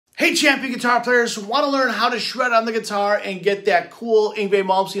Hey champion guitar players, want to learn how to shred on the guitar and get that cool Yngwie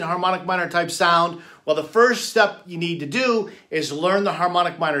Malmsteen harmonic minor type sound? Well, the first step you need to do is learn the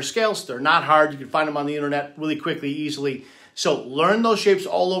harmonic minor scales. They're not hard. You can find them on the internet really quickly, easily. So learn those shapes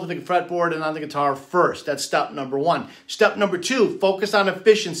all over the fretboard and on the guitar first. That's step number one. Step number two, focus on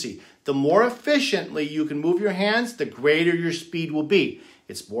efficiency. The more efficiently you can move your hands, the greater your speed will be.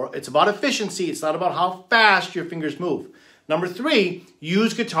 It's about efficiency. It's not about how fast your fingers move. Number three,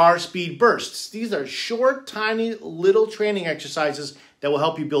 use guitar speed bursts. These are short, tiny, little training exercises that will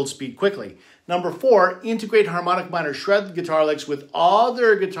help you build speed quickly. Number four, integrate harmonic minor shred guitar licks with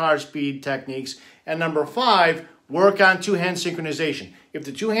other guitar speed techniques. And number five, work on two-hand synchronization. If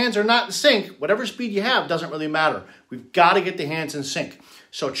the two hands are not in sync, whatever speed you have doesn't really matter. We've got to get the hands in sync.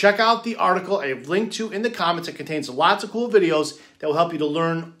 So check out the article I have linked to in the comments. It contains lots of cool videos that will help you to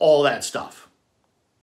learn all that stuff.